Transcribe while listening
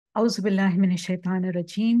أعوذ بالله من الشيطان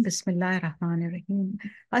الرجيم بسم الله الرحمن الرحيم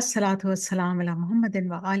الصلاة والسلام على محمد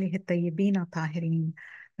وآله الطيبين الطاهرين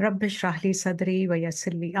رب اشرح لي صدري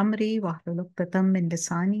ويسر لي أمري واحلل عقدة من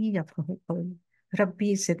لساني يفقهوا قولي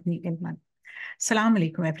ربي زدني علما. Assalamu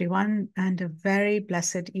alaikum everyone, and a very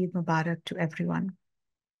blessed Eid Mubarak to everyone.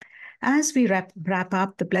 As we wrap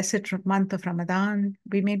up the blessed month of Ramadan,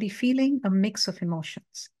 we may be feeling a mix of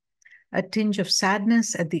emotions. A tinge of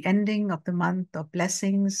sadness at the ending of the month of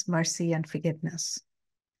blessings, mercy, and forgiveness.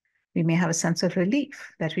 We may have a sense of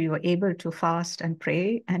relief that we were able to fast and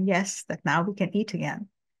pray, and yes, that now we can eat again.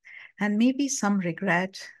 And maybe some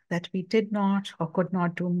regret that we did not or could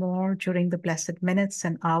not do more during the blessed minutes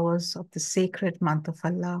and hours of the sacred month of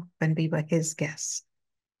Allah when we were His guests.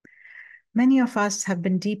 Many of us have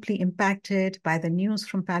been deeply impacted by the news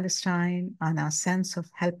from Palestine and our sense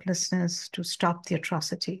of helplessness to stop the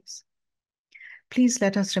atrocities. Please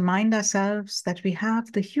let us remind ourselves that we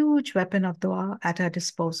have the huge weapon of dua at our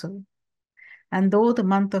disposal. And though the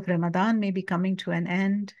month of Ramadan may be coming to an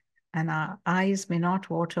end, and our eyes may not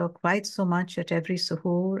water quite so much at every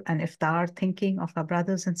suhoor and iftar, thinking of our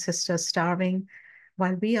brothers and sisters starving,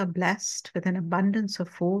 while we are blessed with an abundance of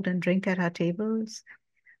food and drink at our tables,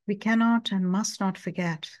 we cannot and must not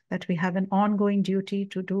forget that we have an ongoing duty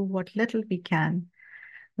to do what little we can,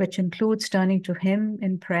 which includes turning to Him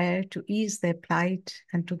in prayer to ease their plight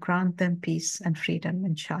and to grant them peace and freedom,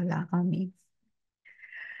 inshallah. Ameen.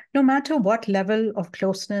 No matter what level of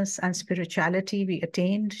closeness and spirituality we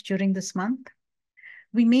attained during this month,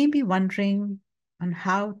 we may be wondering on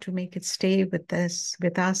how to make it stay with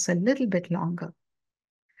us a little bit longer.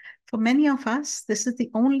 For many of us, this is the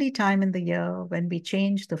only time in the year when we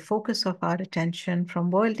change the focus of our attention from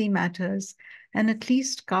worldly matters and at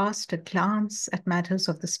least cast a glance at matters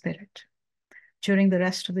of the spirit. During the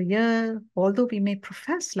rest of the year, although we may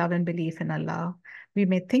profess love and belief in Allah, we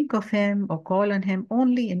may think of Him or call on Him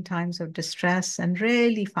only in times of distress and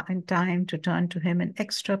rarely find time to turn to Him in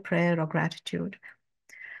extra prayer or gratitude.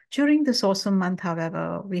 During this awesome month,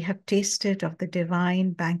 however, we have tasted of the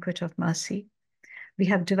divine banquet of mercy. We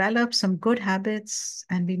have developed some good habits,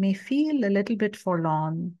 and we may feel a little bit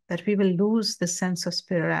forlorn that we will lose the sense of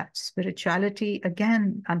spirituality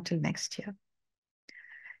again until next year.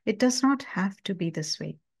 It does not have to be this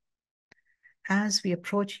way. As we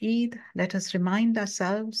approach Eid, let us remind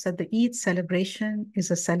ourselves that the Eid celebration is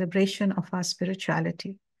a celebration of our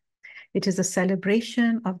spirituality. It is a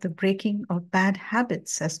celebration of the breaking of bad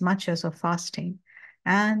habits as much as of fasting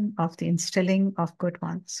and of the instilling of good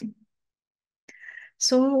ones.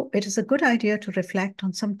 So it is a good idea to reflect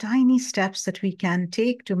on some tiny steps that we can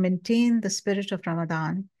take to maintain the spirit of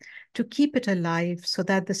Ramadan, to keep it alive so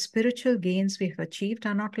that the spiritual gains we have achieved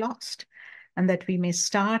are not lost, and that we may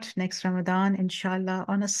start next Ramadan, inshallah,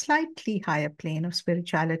 on a slightly higher plane of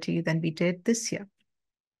spirituality than we did this year.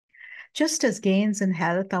 Just as gains in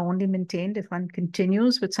health are only maintained if one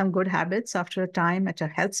continues with some good habits after a time at a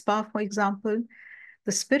health spa, for example,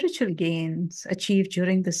 the spiritual gains achieved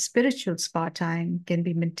during the spiritual spa time can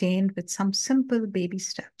be maintained with some simple baby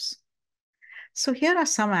steps. So here are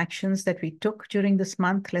some actions that we took during this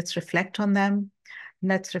month. Let's reflect on them.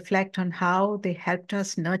 Let's reflect on how they helped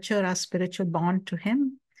us nurture our spiritual bond to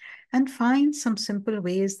Him and find some simple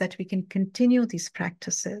ways that we can continue these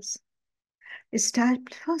practices.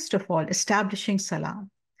 First of all, establishing Salah.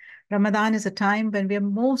 Ramadan is a time when we are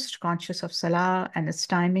most conscious of Salah and its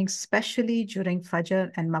timing, especially during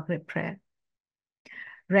Fajr and Maghrib prayer.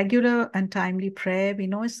 Regular and timely prayer, we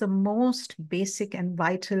know, is the most basic and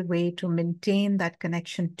vital way to maintain that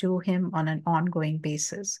connection to Him on an ongoing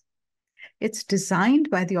basis. It's designed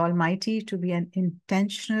by the Almighty to be an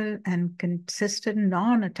intentional and consistent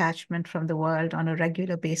non-attachment from the world on a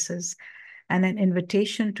regular basis, and an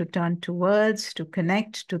invitation to turn towards, to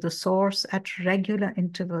connect to the source at regular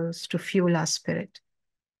intervals to fuel our spirit.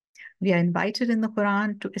 We are invited in the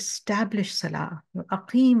Quran to establish Salah,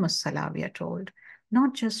 aqim as-Salah, we are told,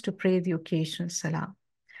 not just to pray the occasional Salah.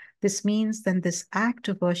 This means that this act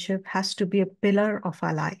of worship has to be a pillar of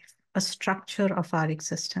our life, a structure of our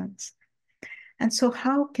existence. And so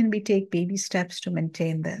how can we take baby steps to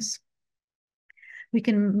maintain this? We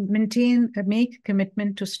can make a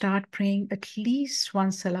commitment to start praying at least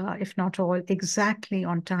one salah, if not all, exactly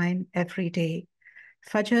on time every day.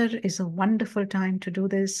 Fajr is a wonderful time to do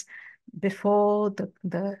this before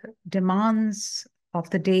the demands of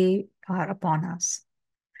the day are upon us.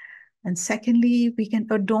 And secondly, we can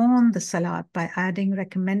adorn the salat by adding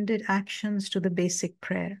recommended actions to the basic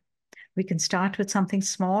prayer. We can start with something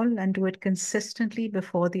small and do it consistently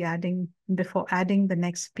before adding the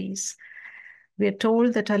next piece. We are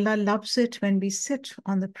told that Allah loves it when we sit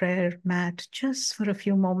on the prayer mat just for a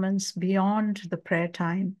few moments beyond the prayer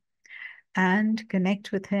time and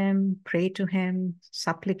connect with Him, pray to Him,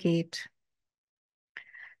 supplicate.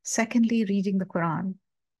 Secondly, reading the Quran.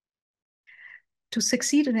 To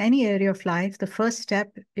succeed in any area of life, the first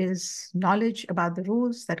step is knowledge about the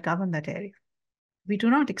rules that govern that area. We do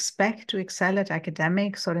not expect to excel at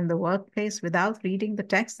academics or in the workplace without reading the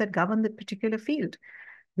texts that govern the particular field.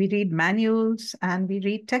 We read manuals and we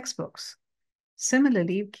read textbooks.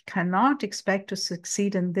 Similarly, we cannot expect to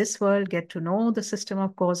succeed in this world, get to know the system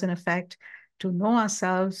of cause and effect, to know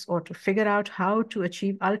ourselves, or to figure out how to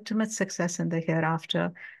achieve ultimate success in the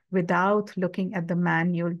hereafter without looking at the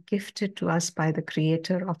manual gifted to us by the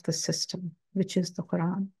creator of the system, which is the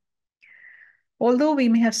Quran. Although we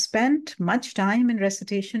may have spent much time in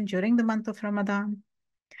recitation during the month of Ramadan,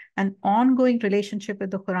 an ongoing relationship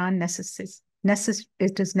with the Quran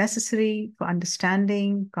it is necessary for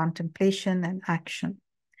understanding, contemplation, and action.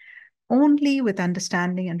 Only with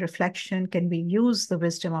understanding and reflection can we use the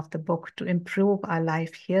wisdom of the book to improve our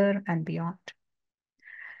life here and beyond.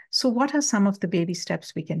 So, what are some of the baby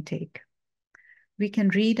steps we can take? We can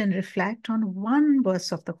read and reflect on one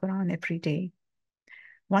verse of the Quran every day.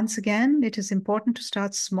 Once again, it is important to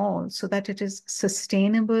start small so that it is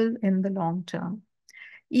sustainable in the long term.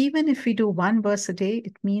 Even if we do one verse a day,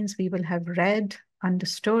 it means we will have read,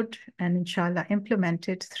 understood, and inshallah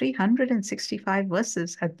implemented 365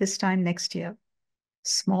 verses at this time next year.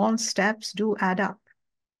 Small steps do add up.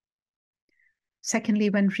 Secondly,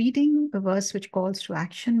 when reading a verse which calls to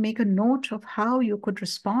action, make a note of how you could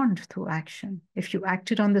respond through action. If you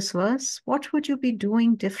acted on this verse, what would you be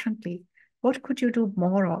doing differently? What could you do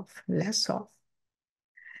more of, less of?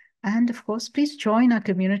 And of course, please join our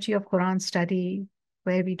community of Quran study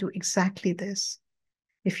where we do exactly this.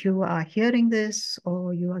 If you are hearing this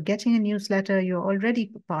or you are getting a newsletter, you're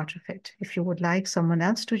already part of it. If you would like someone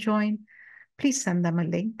else to join, please send them a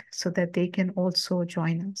link so that they can also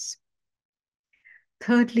join us.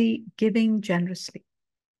 Thirdly, giving generously.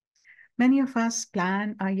 Many of us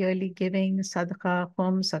plan our yearly giving, sadaqah,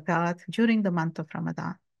 zakat during the month of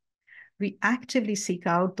Ramadan. We actively seek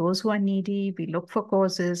out those who are needy, we look for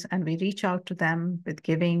causes, and we reach out to them with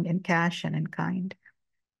giving in cash and in kind.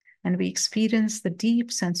 And we experience the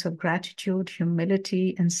deep sense of gratitude,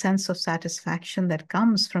 humility, and sense of satisfaction that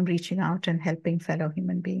comes from reaching out and helping fellow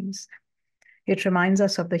human beings. It reminds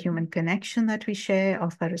us of the human connection that we share,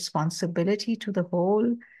 of our responsibility to the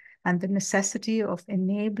whole, and the necessity of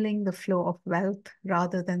enabling the flow of wealth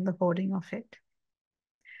rather than the hoarding of it.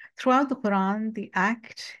 Throughout the Quran, the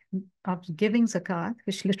act of giving zakat,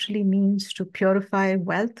 which literally means to purify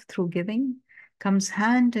wealth through giving, comes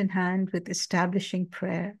hand in hand with establishing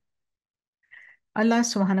prayer. Allah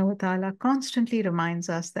subhanahu wa ta'ala constantly reminds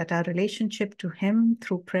us that our relationship to Him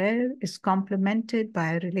through prayer is complemented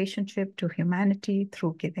by a relationship to humanity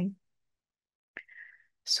through giving.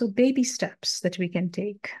 So, baby steps that we can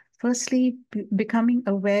take. Firstly, becoming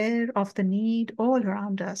aware of the need all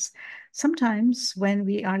around us. Sometimes when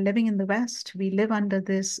we are living in the West, we live under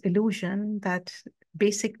this illusion that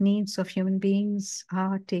basic needs of human beings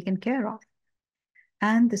are taken care of.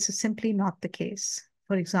 And this is simply not the case.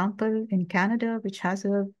 For example, in Canada, which has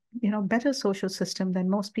a better social system than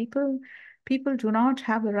most people, people do not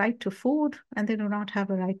have a right to food and they do not have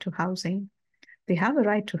a right to housing. They have a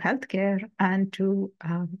right to healthcare and to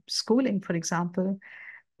schooling, for example,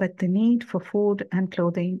 but the need for food and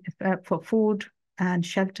clothing, for food and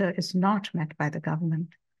shelter is not met by the government.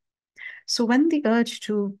 So when the urge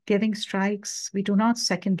to giving strikes, we do not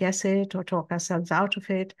second guess it or talk ourselves out of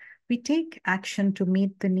it. We take action to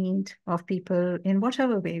meet the need of people in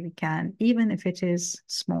whatever way we can, even if it is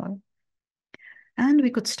small. And we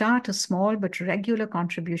could start a small but regular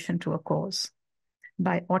contribution to a cause.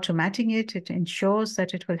 By automating it, it ensures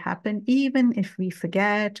that it will happen even if we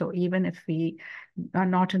forget, or even if we are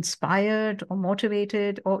not inspired or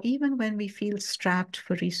motivated, or even when we feel strapped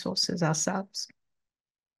for resources ourselves.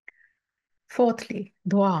 Fourthly,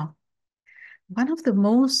 dua. One of the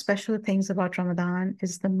most special things about Ramadan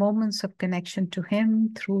is the moments of connection to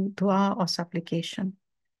Him through dua or supplication.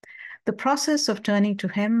 The process of turning to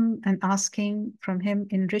Him and asking from Him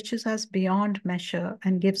enriches us beyond measure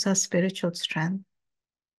and gives us spiritual strength.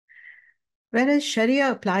 Whereas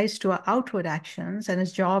Sharia applies to our outward actions and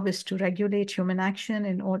its job is to regulate human action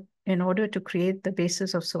in order to create the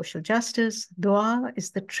basis of social justice, dua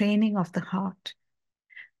is the training of the heart.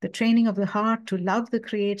 The training of the heart to love the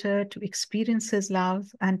Creator, to experience His love,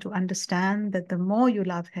 and to understand that the more you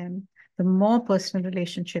love Him, the more personal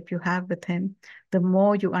relationship you have with Him, the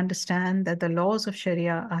more you understand that the laws of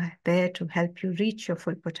Sharia are there to help you reach your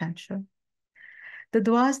full potential. The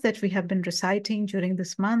du'as that we have been reciting during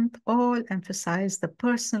this month all emphasize the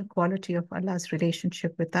personal quality of Allah's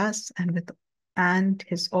relationship with us and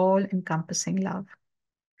His all-encompassing love.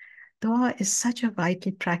 Dua is such a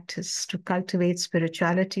vital practice to cultivate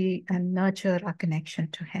spirituality and nurture our connection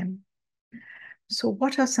to Him. So,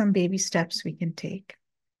 what are some baby steps we can take?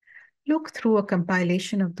 Look through a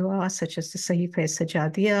compilation of du'as such as the Sahifa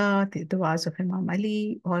Sajadiya, the du'as of Imam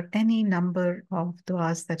Ali, or any number of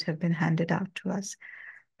du'as that have been handed out to us.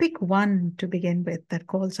 Pick one to begin with that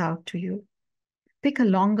calls out to you. Pick a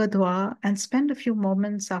longer dua and spend a few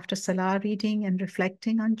moments after Salah reading and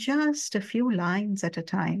reflecting on just a few lines at a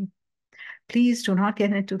time. Please do not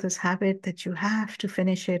get into this habit that you have to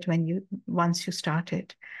finish it once you start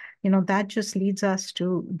it. That just leads us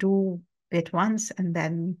to do it once and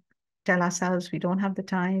then tell ourselves we don't have the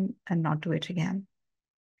time and not do it again.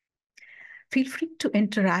 Feel free to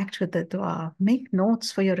interact with the dua. Make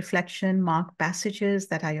notes for your reflection, mark passages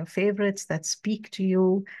that are your favorites, that speak to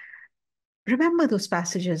you. Remember those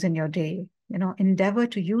passages in your day. Endeavor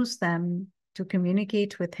to use them to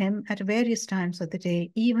communicate with Him at various times of the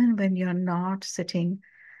day, even when you're not sitting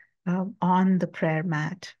on the prayer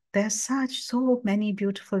mat. There's so many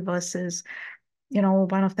beautiful verses. Some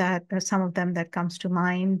of them that comes to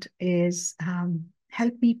mind is,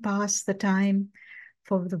 help me pass the time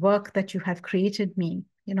for the work that you have created me.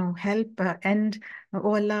 Help oh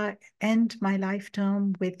Allah, end my life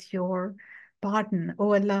term with your pardon.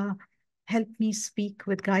 Oh Allah, help me speak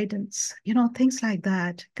with guidance. Things like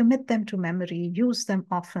that. Commit them to memory. Use them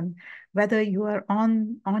often, whether you are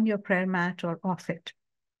on your prayer mat or off it.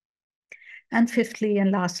 And fifthly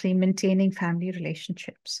and lastly, maintaining family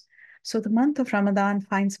relationships. So the month of Ramadan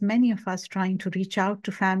finds many of us trying to reach out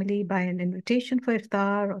to family by an invitation for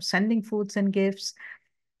iftar or sending foods and gifts.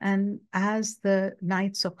 And as the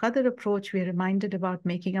nights of Qadr approach, we are reminded about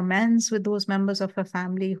making amends with those members of our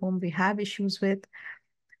family whom we have issues with.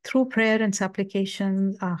 Through prayer and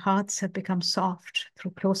supplication, our hearts have become soft.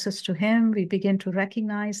 Through closest to Him, we begin to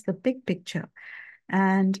recognize the big picture,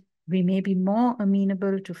 and we may be more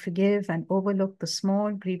amenable to forgive and overlook the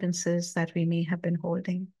small grievances that we may have been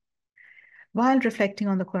holding. While reflecting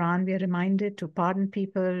on the Quran, we are reminded to pardon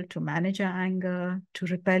people, to manage our anger, to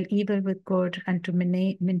repel evil with good, and to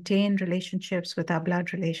maintain relationships with our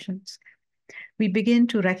blood relations. We begin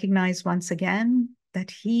to recognize once again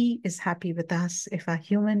that He is happy with us if our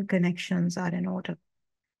human connections are in order.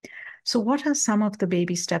 So what are some of the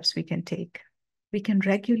baby steps we can take? We can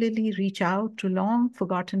regularly reach out to long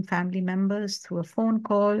forgotten family members through a phone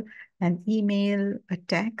call, an email, a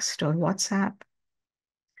text, or WhatsApp.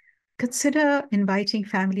 Consider inviting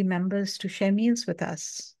family members to share meals with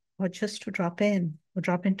us, or just to drop in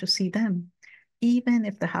to see them, even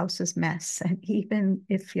if the house is a mess and even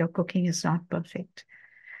if your cooking is not perfect.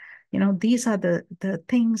 These are the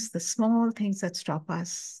things, the small things that stop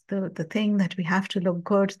us, the thing that we have to look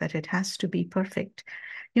good, that it has to be perfect.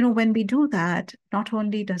 When we do that, not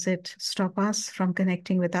only does it stop us from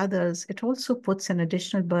connecting with others, it also puts an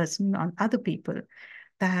additional burden on other people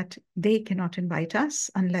that they cannot invite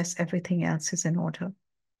us unless everything else is in order.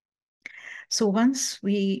 So once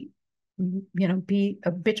we be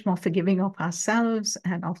a bit more forgiving of ourselves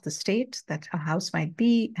and of the state that our house might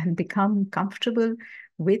be, and become comfortable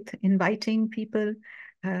with inviting people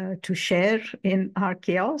to share in our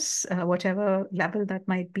chaos, whatever level that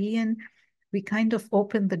might be in, we kind of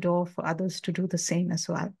open the door for others to do the same as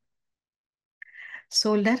well.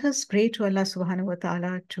 So let us pray to Allah subhanahu wa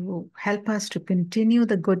ta'ala to help us to continue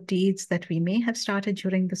the good deeds that we may have started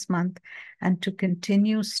during this month, and to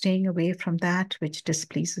continue staying away from that which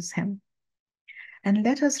displeases Him. And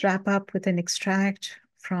let us wrap up with an extract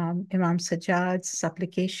from Imam Sajjad's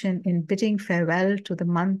supplication in bidding farewell to the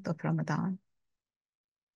month of Ramadan.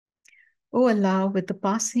 O Allah, with the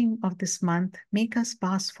passing of this month, make us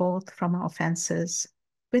pass forth from our offenses.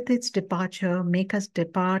 With its departure, make us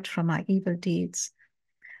depart from our evil deeds,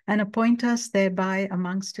 and appoint us thereby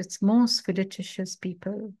amongst its most felicitous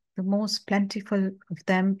people, the most plentiful of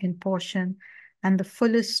them in portion, and the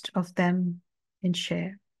fullest of them in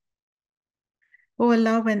share. O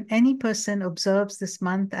Allah, when any person observes this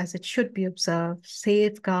month as it should be observed,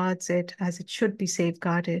 safeguards it as it should be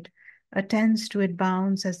safeguarded, attends to its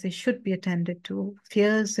bounds as they should be attended to,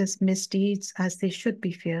 fears its misdeeds as they should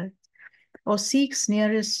be feared, or seeks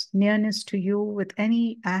nearness to you with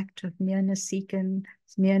any act of nearness seeking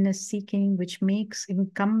which makes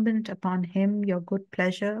incumbent upon him your good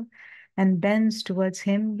pleasure and bends towards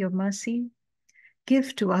him your mercy,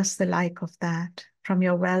 give to us the like of that from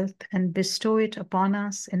your wealth, and bestow it upon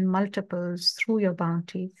us in multiples through your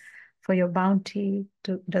bounty, for your bounty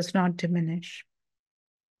does not diminish.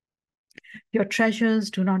 Your treasures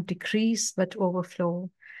do not decrease but overflow.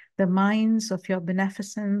 The mines of your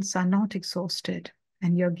beneficence are not exhausted,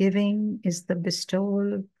 and your giving is the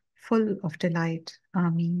bestowal full of delight.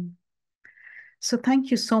 Ameen. So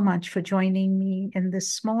thank you so much for joining me in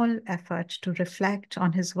this small effort to reflect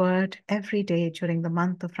on His word every day during the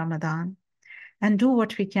month of Ramadan and do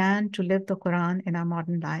what we can to live the Quran in our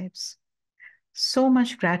modern lives. So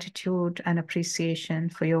much gratitude and appreciation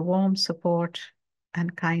for your warm support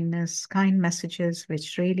and kindness, kind messages,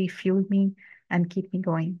 which really fuel me and keep me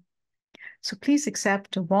going. So please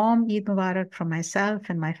accept a warm Eid Mubarak from myself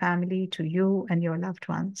and my family to you and your loved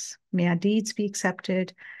ones. May our deeds be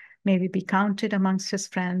accepted. May we be counted amongst His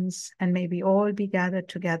friends, and may we all be gathered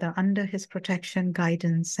together under His protection,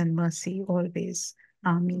 guidance, and mercy always.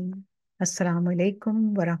 Ameen. Assalamu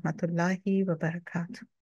alaikum wa rahmatullahi wa barakatuh.